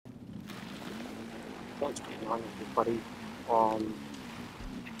What's going on, everybody? Um,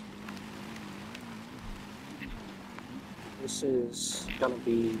 this is gonna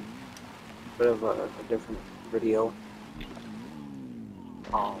be a bit of a different video.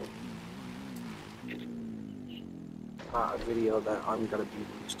 Um, a video that I'm gonna be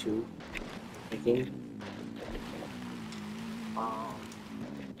used to making. Um,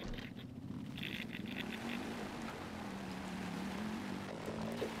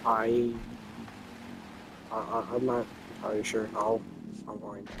 I, I'm not entirely sure how I'm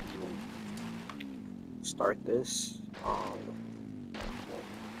going to start this.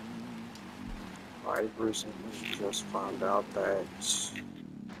 I recently just found out that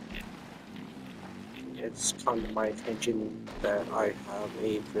it's come to my attention that I have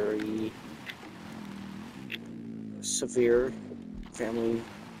a very severe family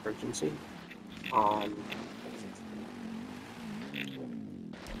emergency. Um,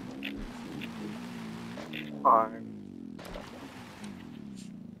 I'm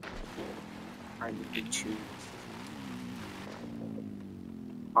I need to.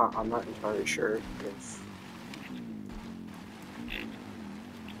 I'm not entirely sure if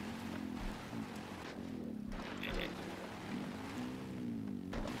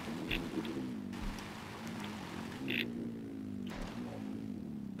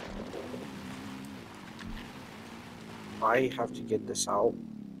I have to get this out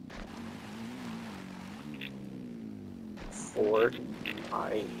before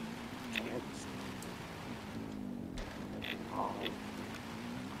I can't. Um,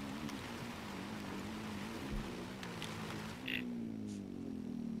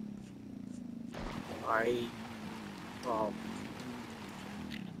 I um,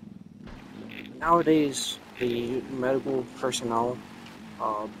 Nowadays the medical personnel,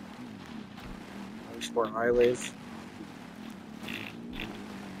 um, at least where I live,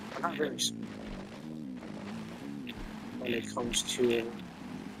 are not very when it comes to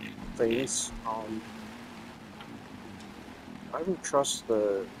things. I don't trust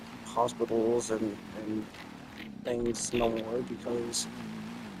the hospitals and things no more because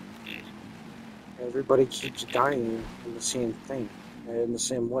everybody keeps dying in the same thing, in the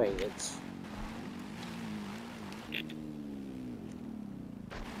same way.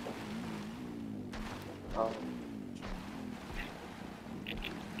 Um,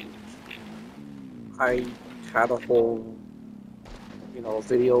 I had a whole,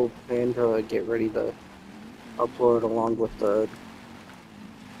 video plan to get ready to upload along with the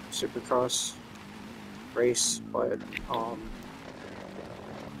Supercross race, but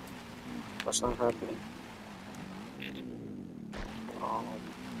that's not happening. Um,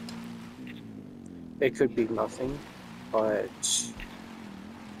 it could be nothing, but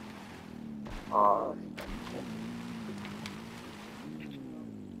uh,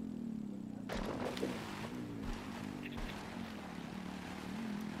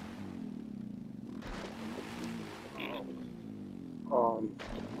 um,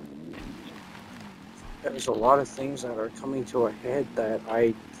 there's a lot of things that are coming to a head that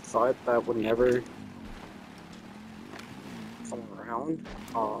I thought that would never come around.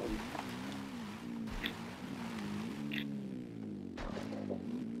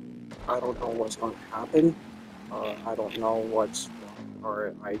 I don't know what's going to happen. I don't know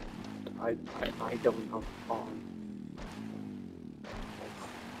or I don't know.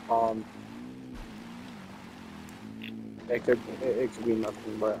 Um, it could be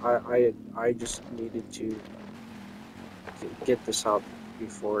nothing, but I just needed to get this out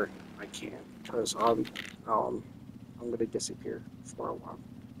before I can, because I'm gonna disappear for a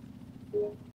while.